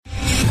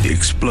The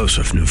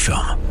explosive new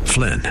film,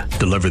 Flynn,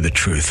 deliver the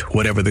truth,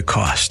 whatever the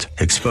cost,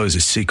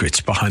 exposes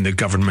secrets behind the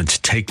government's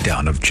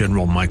takedown of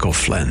General Michael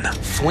Flynn.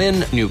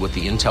 Flynn knew what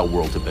the intel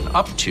world had been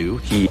up to.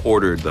 He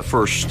ordered the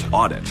first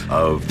audit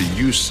of the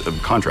use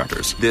of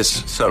contractors.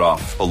 This set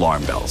off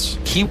alarm bells.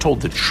 He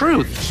told the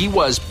truth. He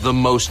was the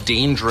most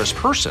dangerous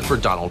person for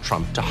Donald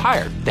Trump to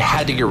hire. They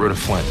had to get rid of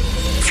Flynn.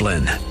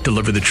 Flynn,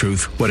 deliver the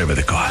truth, whatever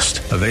the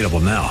cost. Available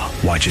now.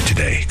 Watch it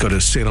today. Go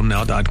to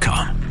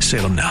salemnow.com.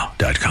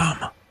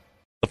 salemnow.com.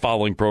 The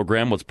following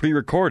program was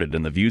pre-recorded,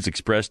 and the views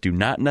expressed do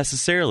not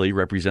necessarily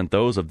represent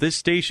those of this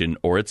station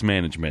or its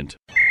management.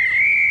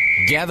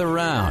 Gather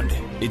round.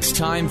 It's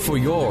time for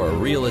your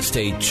Real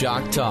Estate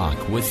Chalk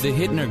Talk with the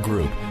Hittner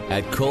Group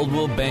at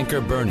Coldwell Banker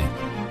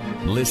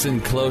Burnett. Listen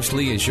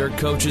closely as your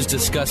coaches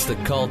discuss the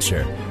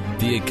culture,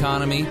 the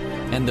economy,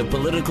 and the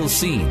political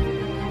scene,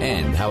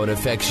 and how it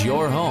affects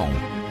your home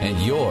and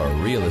your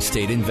real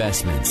estate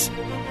investments.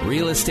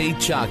 Real Estate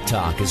Chalk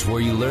Talk is where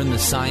you learn the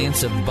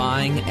science of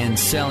buying and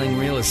selling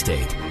real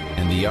estate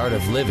and the art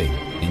of living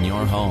in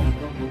your home.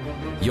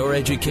 Your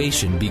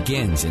education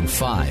begins in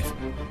 5,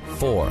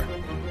 4,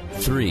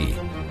 3,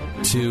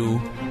 2,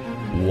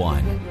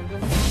 1.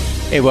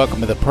 Hey, welcome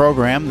to the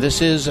program.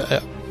 This is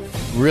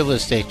Real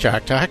Estate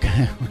Chalk Talk.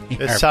 I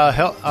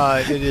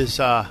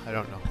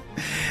don't know.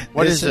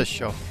 What is this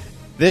show?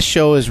 This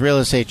show is Real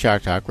Estate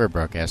Chalk Talk. We're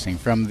broadcasting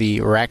from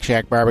the Rack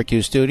Shack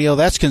Barbecue Studio.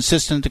 That's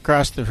consistent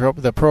across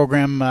the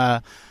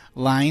program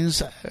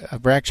lines,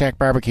 Rack Shack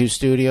Barbecue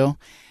Studio.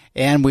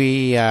 And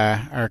we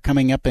are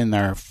coming up in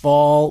our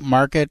fall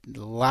market.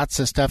 Lots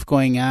of stuff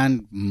going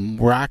on,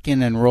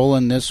 rocking and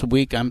rolling this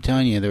week. I'm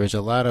telling you, there's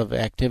a lot of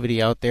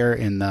activity out there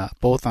in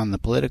both on the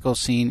political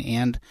scene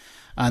and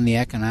on the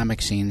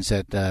economic scenes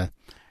that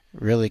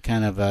really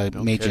kind of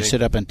made you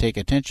sit up and take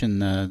attention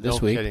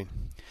this week. Kidding.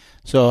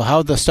 So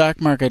how'd the stock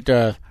market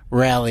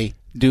rally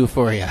do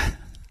for you?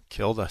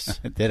 Killed us.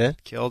 Did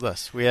it? Killed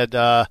us. We had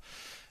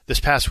this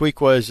past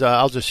week was,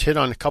 I'll just hit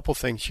on a couple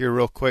things here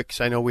real quick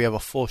because I know we have a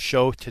full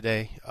show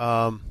today.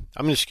 I'm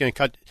just going to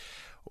cut.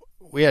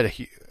 We had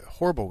a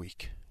horrible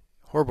week.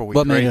 Horrible week.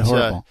 What made it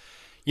horrible?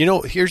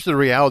 Here's the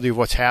reality of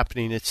what's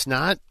happening. It's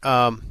not,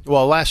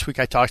 last week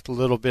I talked a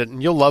little bit,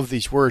 and you'll love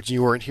these words.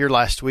 You weren't here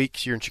last week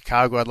because you're in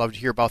Chicago. I'd love to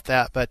hear about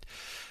that. But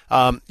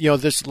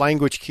this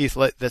language, Keith,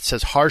 that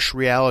says harsh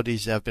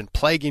realities have been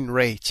plaguing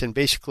rates. And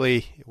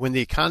basically, when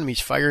the economy's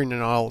firing in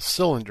all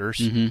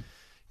cylinders,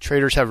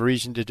 traders have a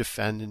reason to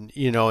defend.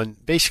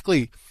 And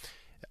basically,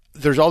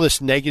 there's all this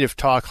negative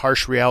talk,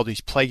 harsh realities,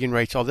 plaguing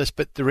rates, all this.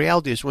 But the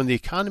reality is when the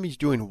economy's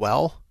doing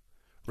well,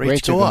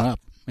 rates go up.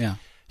 Yeah.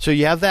 So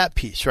you have that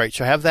piece, right?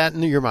 So have that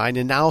in your mind.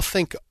 And now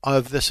think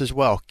of this as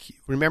well.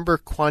 Remember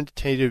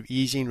quantitative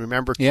easing.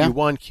 Remember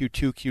Q1,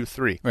 Q2,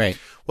 Q3. Right.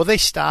 Well, they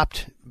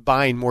stopped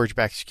buying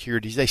mortgage-backed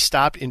securities. They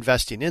stopped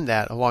investing in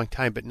that a long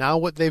time. But now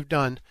what they've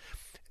done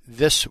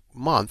this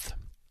month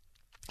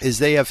is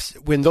they have,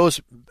 when those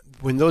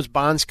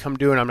bonds come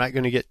due, and I'm not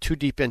going to get too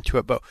deep into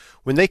it, but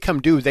when they come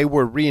due, they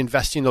were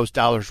reinvesting those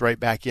dollars right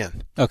back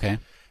in. Okay.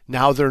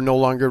 Now they're no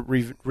longer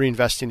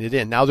reinvesting it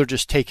in. Now they're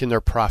just taking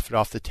their profit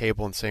off the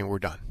table and saying, we're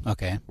done.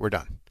 Okay. We're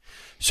done.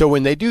 So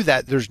when they do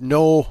that, there's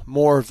no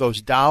more of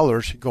those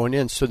dollars going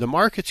in. So the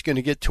market's going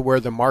to get to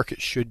where the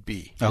market should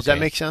be. Does that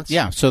make sense?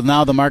 Yeah. So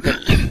now the market,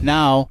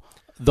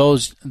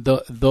 those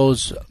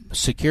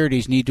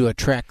securities need to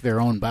attract their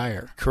own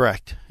buyer.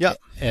 Correct. Yep.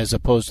 As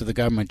opposed to the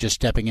government just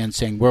stepping in and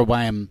saying, we'll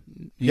buy them.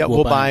 Yeah,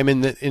 we'll buy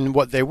them in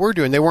what they were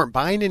doing. They weren't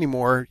buying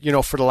anymore,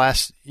 for the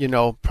last,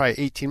 probably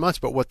 18 months.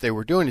 But what they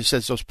were doing is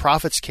as those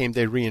profits came,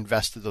 they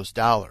reinvested those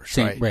dollars.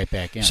 Right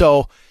back in.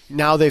 So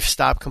now they've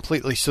stopped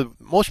completely. So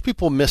most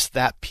people miss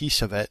that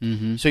piece of it.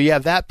 Mm-hmm. So you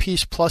have that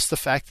piece plus the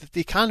fact that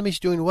the economy's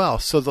doing well.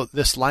 So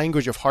this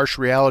language of harsh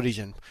realities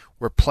and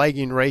we're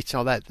plaguing rates and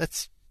all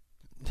that,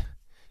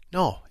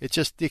 no, it's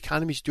just the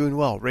economy's doing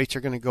well. Rates are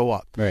going to go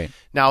up. Right.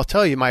 Now, I'll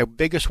tell you, my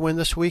biggest win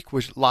this week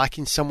was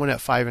locking someone at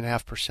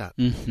 5.5%.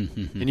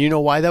 Mm-hmm. And you know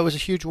why that was a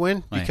huge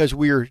win? Right. Because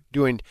we were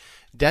doing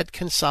debt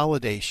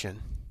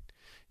consolidation,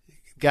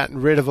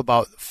 gotten rid of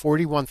about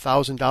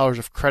 $41,000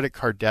 of credit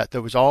card debt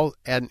that was all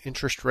at an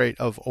interest rate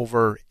of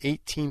over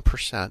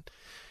 18%,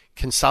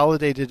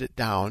 consolidated it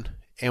down,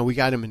 and we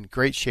got them in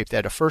great shape. They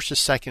had a first, a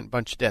second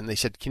bunch of debt, and they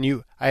said,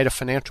 I had a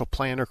financial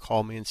planner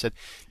call me and said,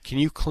 can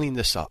you clean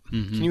this up?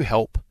 Mm-hmm. Can you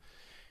help?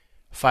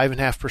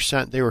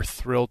 5.5%, they were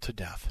thrilled to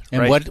death.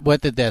 And right? what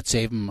did that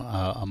save them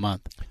a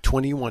month?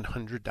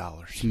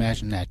 $2,100.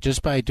 Imagine that.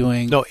 Just by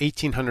doing... No,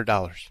 $1,800.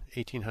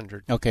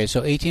 $1,800. Okay,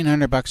 so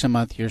 $1,800 a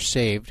month you're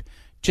saved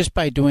just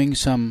by doing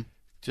some...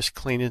 Just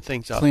cleaning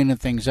things up.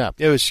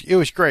 It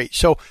was great.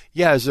 So,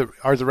 yeah,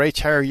 are the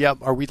rates higher? Yep.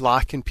 Are we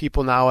locking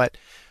people now at...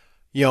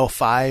 5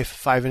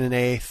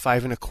 1/8,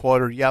 5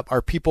 1/4. Yep.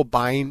 Are people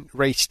buying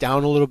rates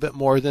down a little bit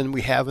more than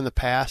we have in the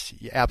past?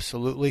 Yeah,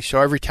 absolutely. So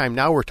every time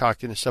now we're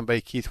talking to somebody,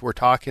 Keith, we're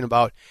talking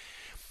about,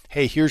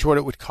 hey, here's what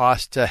it would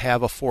cost to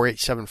have a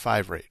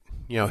 4.875 rate.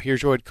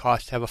 here's what it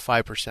costs to have a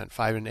 5%,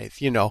 5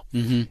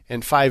 1/8,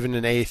 and 5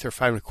 1/8 or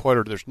 5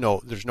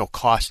 1/4. There's no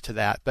cost to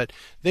that. But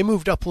they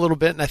moved up a little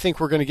bit, and I think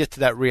we're going to get to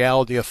that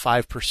reality of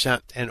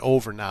 5% and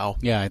over now.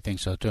 Yeah, I think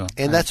so too.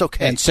 And that's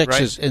okay. And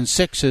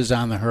six is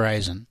on the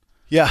horizon.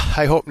 Yeah,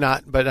 I hope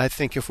not, but I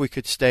think if we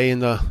could stay in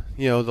the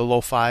the low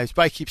 5s,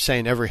 but I keep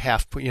saying every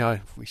half,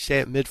 if we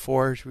stay at mid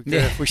 4s,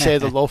 if we say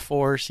the low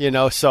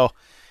 4s, so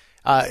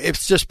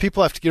it's just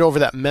people have to get over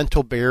that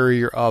mental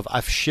barrier of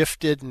I've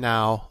shifted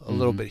now a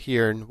little bit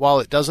here, and while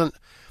it doesn't,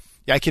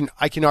 I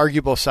can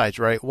argue both sides,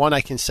 right? One,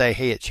 I can say,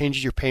 hey, it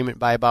changes your payment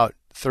by about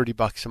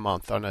 $30 a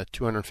month on a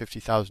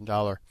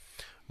 $250,000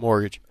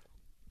 mortgage,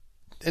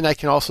 and I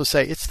can also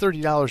say it's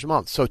 $30 a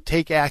month, so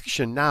take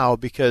action now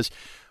because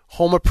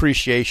home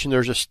appreciation,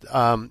 there's a,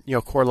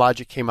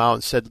 CoreLogic came out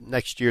and said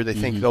next year they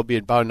think there'll be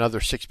about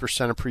another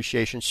 6%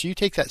 appreciation. So you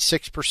take that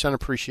 6%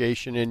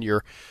 appreciation in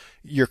your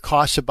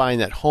cost of buying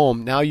that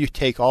home. Now you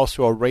take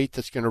also a rate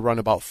that's going to run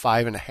about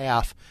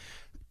 5.5%.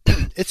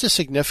 It's a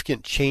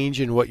significant change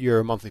in what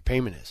your monthly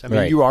payment is. I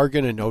mean, you are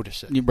going to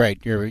notice it. Right,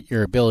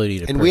 your ability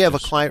to. And purchase. we have a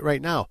client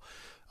right now.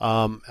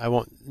 I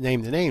won't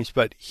name the names,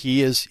 but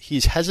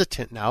he's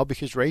hesitant now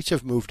because rates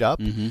have moved up,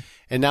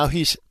 and now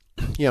he's.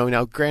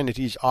 Now granted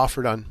he's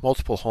offered on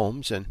multiple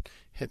homes and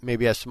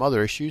maybe has some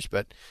other issues,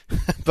 but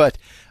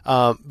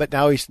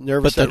now he's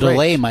nervous. But the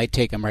delay might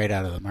take him right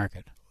out of the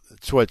market.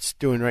 That's what it's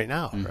doing right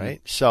now,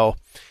 right? So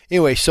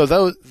anyway,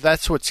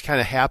 that's what's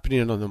kind of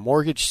happening on the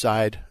mortgage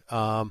side.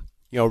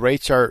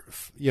 Rates are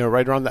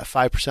right around that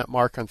 5%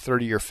 mark on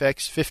 30-year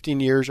fix. 15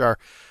 years are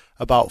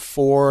about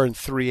 4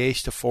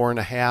 3/8 to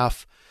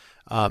 4.5.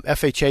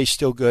 FHA is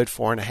still good,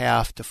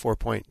 4.5 to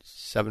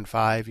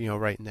 4.75,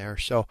 right in there.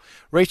 So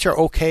rates are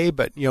okay,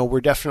 but,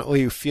 we're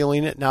definitely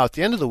feeling it. Now, at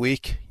the end of the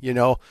week, we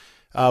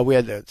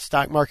had the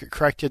stock market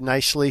corrected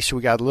nicely, so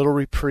we got a little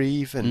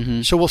reprieve,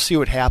 and so we'll see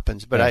what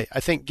happens. But I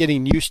think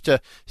getting used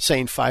to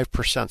saying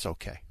 5% is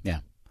okay. Yeah.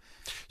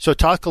 So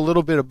talk a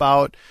little bit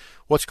about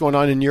what's going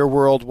on in your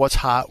world, what's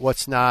hot,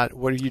 what's not,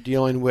 what are you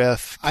dealing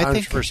with,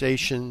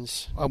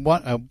 conversations?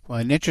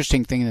 An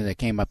interesting thing that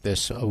came up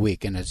this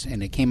week, and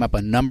it came up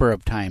a number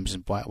of times,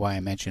 and why I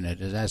mention it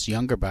is as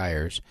younger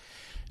buyers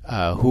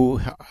who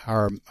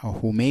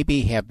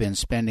maybe have been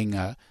spending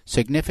a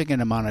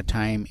significant amount of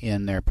time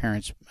in their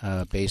parents'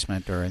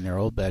 basement or in their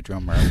old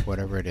bedroom or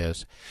whatever it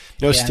is.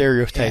 No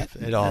stereotype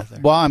at all. There.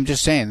 Well, I'm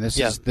just saying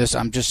this.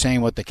 I'm just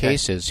saying what the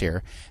case is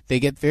here.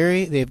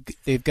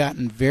 They've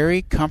gotten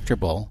very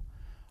comfortable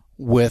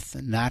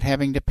with not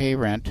having to pay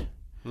rent,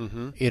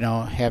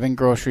 having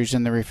groceries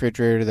in the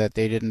refrigerator that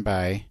they didn't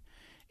buy,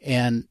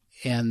 and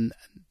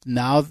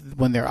now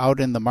when they're out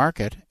in the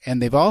market,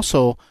 and they've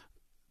also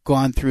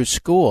gone through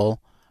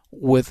school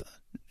with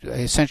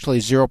essentially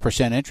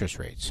 0% interest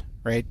rates,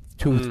 right?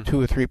 2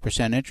 or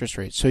 3% interest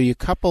rates. So you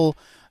couple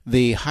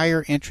the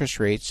higher interest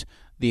rates,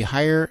 the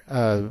higher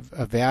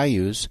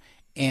values,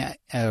 and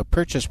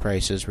purchase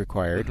prices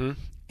required.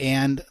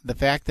 And the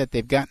fact that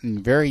they've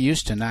gotten very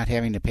used to not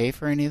having to pay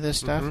for any of this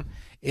stuff,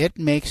 it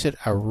makes it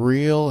a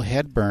real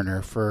head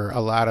burner for a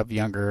lot of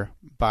younger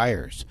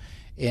buyers.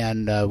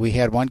 And we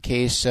had one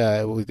case,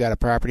 we've got a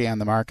property on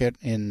the market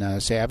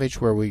in Savage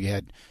where we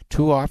had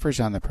 2 offers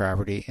on the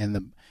property. And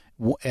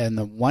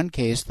the one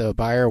case, the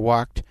buyer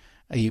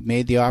he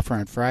made the offer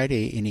on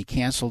Friday and he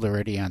canceled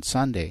already on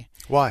Sunday.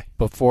 Why?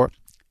 Before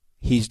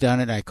he's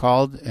done it, I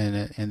called,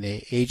 and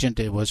the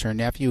agent, it was her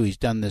nephew, he's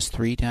done this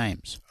 3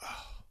 times.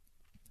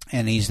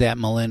 And he's that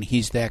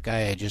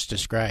guy I just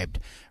described,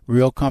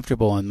 real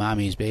comfortable in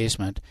mommy's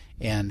basement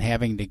and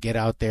having to get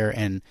out there,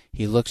 and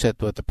he looks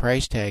at what the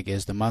price tag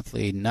is, the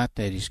monthly nut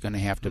that he's going to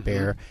have to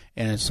bear,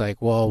 and it's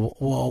like,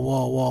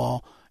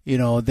 whoa,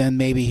 then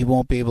maybe he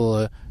won't be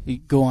able to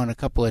go on a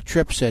couple of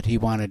trips that he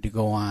wanted to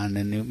go on,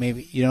 and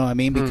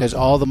maybe, because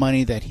all the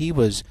money that he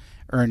was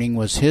earning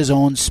was his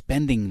own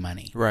spending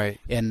money. Right.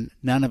 And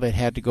none of it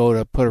had to go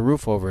to put a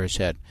roof over his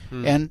head.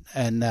 And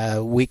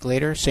a week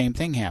later, same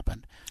thing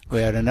happened. We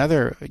had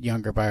another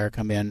younger buyer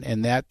come in,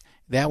 and that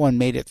one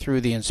made it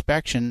through the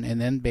inspection and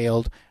then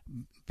bailed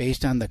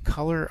based on the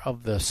color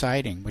of the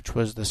siding, which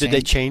was the same. Did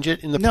they change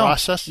it in the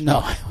process?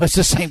 No, it was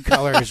the same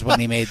color as when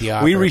he made the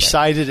offer. We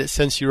recited it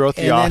since you wrote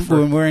the offer. And then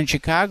when we were in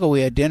Chicago,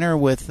 we had dinner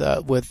with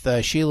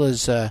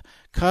Sheila's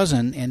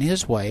cousin and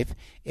his wife,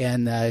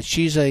 and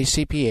she's a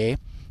CPA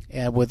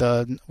with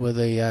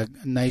a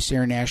nice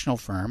international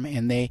firm,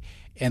 and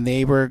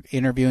they were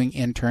interviewing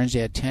interns. They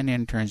had 10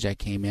 interns that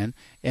came in,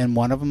 and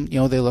one of them,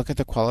 they look at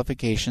the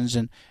qualifications,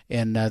 and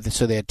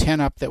so they had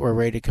 10 up that were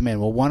ready to come in.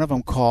 Well, one of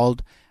them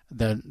called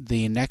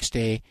the next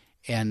day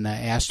and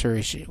asked her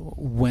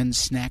when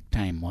snack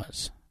time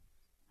was.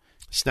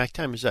 Snack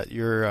time, is that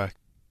your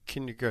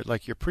kindergarten,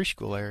 like your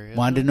preschool area?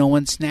 Wanted to know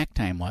when snack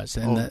time was,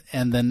 and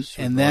then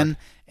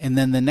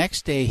the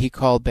next day he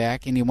called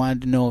back and he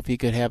wanted to know if he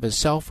could have his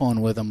cell phone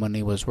with him when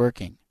he was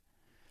working,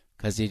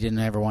 because he didn't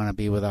ever want to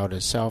be without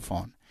his cell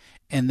phone.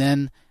 And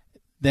then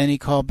he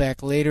called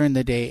back later in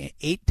the day.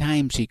 8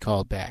 times he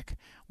called back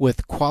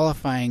with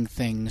qualifying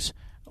things,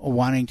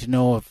 wanting to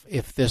know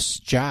if this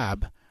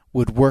job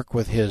would work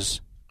with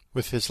his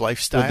With his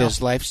lifestyle? With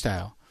his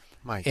lifestyle.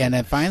 My and goodness.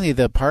 then finally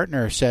the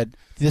partner said,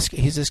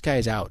 this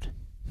guy's out.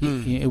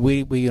 We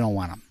don't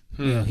want him.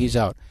 You know, he's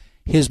out.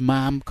 His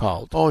mom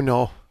called. Oh,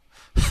 no.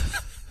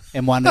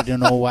 And wanted to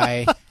know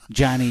why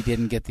Johnny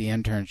didn't get the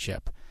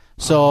internship.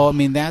 So, I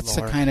mean, that's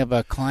the kind of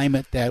a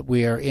climate that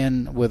we are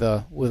in with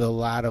a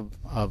lot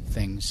of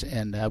things.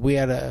 And we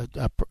had a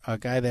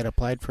guy that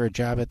applied for a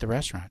job at the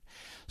restaurant.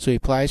 So he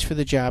applies for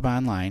the job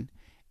online,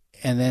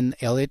 and then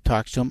Elliot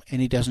talks to him,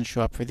 and he doesn't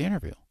show up for the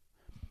interview.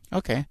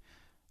 Okay.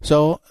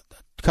 So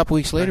a couple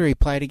weeks later, he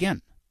applied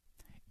again.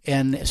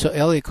 And so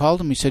Elliot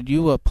called him. He said,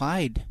 you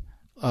applied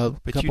a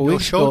couple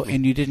weeks ago,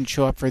 and you didn't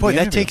show up for the interview.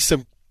 Boy, that takes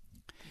some...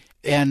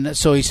 And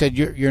so he said,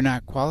 you're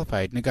not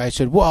qualified. And the guy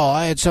said, well,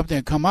 I had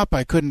something come up.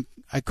 I couldn't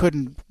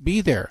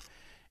be there.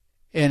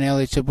 And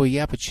Elliot said, well,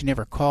 yeah, but you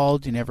never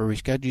called. You never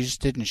rescheduled. You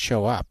just didn't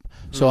show up.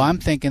 So I'm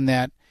thinking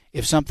that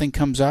if something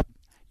comes up,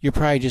 you're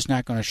probably just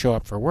not going to show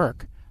up for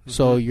work.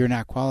 So you're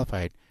not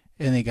qualified.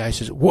 And the guy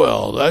says,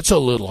 well, that's a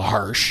little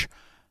harsh.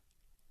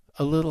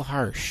 A little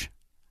harsh.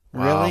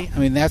 Wow. Really? I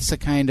mean, that's the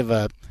kind of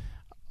a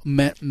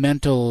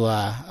mental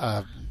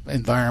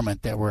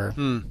environment that we're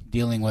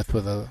dealing with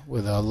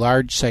a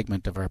large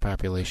segment of our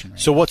population.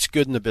 So what's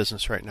good in the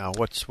business right now?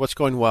 What's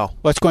going well?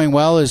 What's going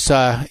well is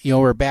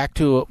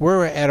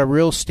we're at a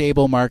real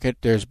stable market.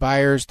 There's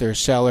buyers, there's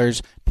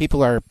sellers.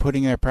 People are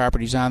putting their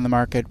properties on the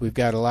market. We've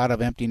got a lot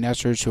of empty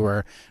nesters who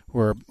are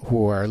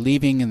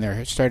leaving, and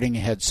they're starting to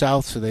head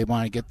south, so they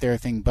want to get their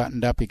thing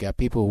buttoned up. You got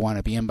people who want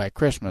to be in by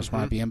Christmas,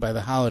 want to be in by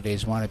the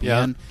holidays, want to be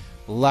in.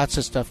 Lots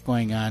of stuff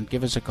going on.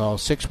 Give us a call,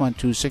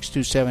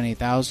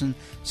 612-627-8000,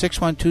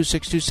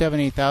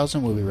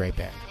 612-627-8000. We'll be right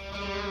back.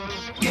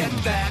 Get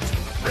that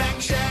Rack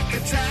Shack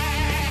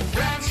attack,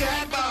 Rack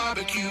Shack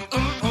barbecue.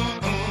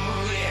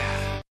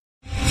 Yeah.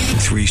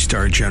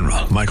 3-star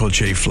General Michael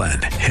J.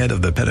 Flynn, head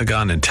of the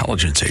Pentagon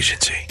Intelligence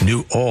Agency,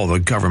 knew all the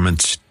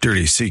government's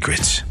dirty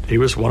secrets. He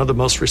was one of the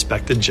most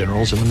respected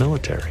generals in the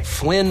military.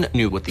 Flynn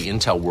knew what the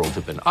intel world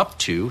had been up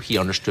to. He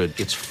understood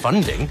its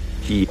funding.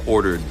 He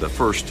ordered the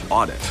first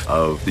audit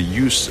of the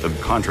use of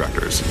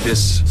contractors.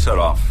 This set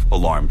off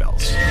alarm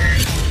bells.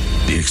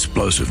 The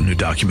explosive new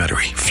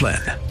documentary,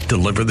 Flynn,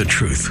 Deliver the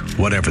Truth,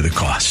 Whatever the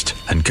Cost,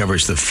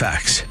 uncovers the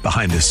facts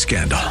behind this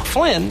scandal.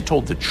 Flynn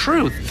told the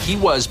truth. He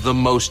was the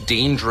most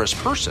dangerous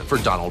person for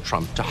Donald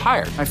Trump to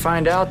hire. I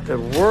find out the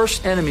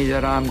worst enemy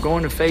that I'm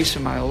going to face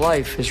in my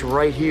life is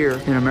right here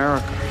in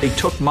America. They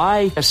took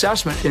my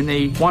assessment and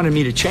they wanted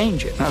me to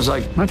change it. And I was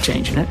like, I'm not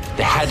changing it.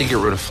 They had to get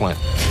rid of Flynn.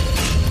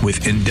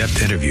 With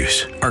in-depth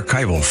interviews,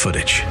 archival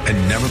footage,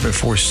 and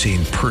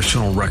never-before-seen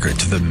personal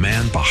records of the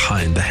man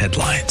behind the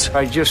headlines.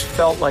 I just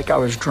felt like I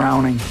was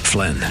drowning.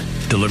 Flynn,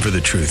 Deliver the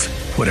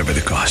Truth, Whatever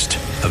the Cost.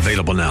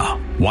 Available now.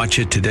 Watch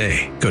it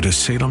today. Go to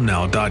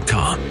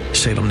salemnow.com.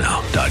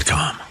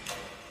 salemnow.com.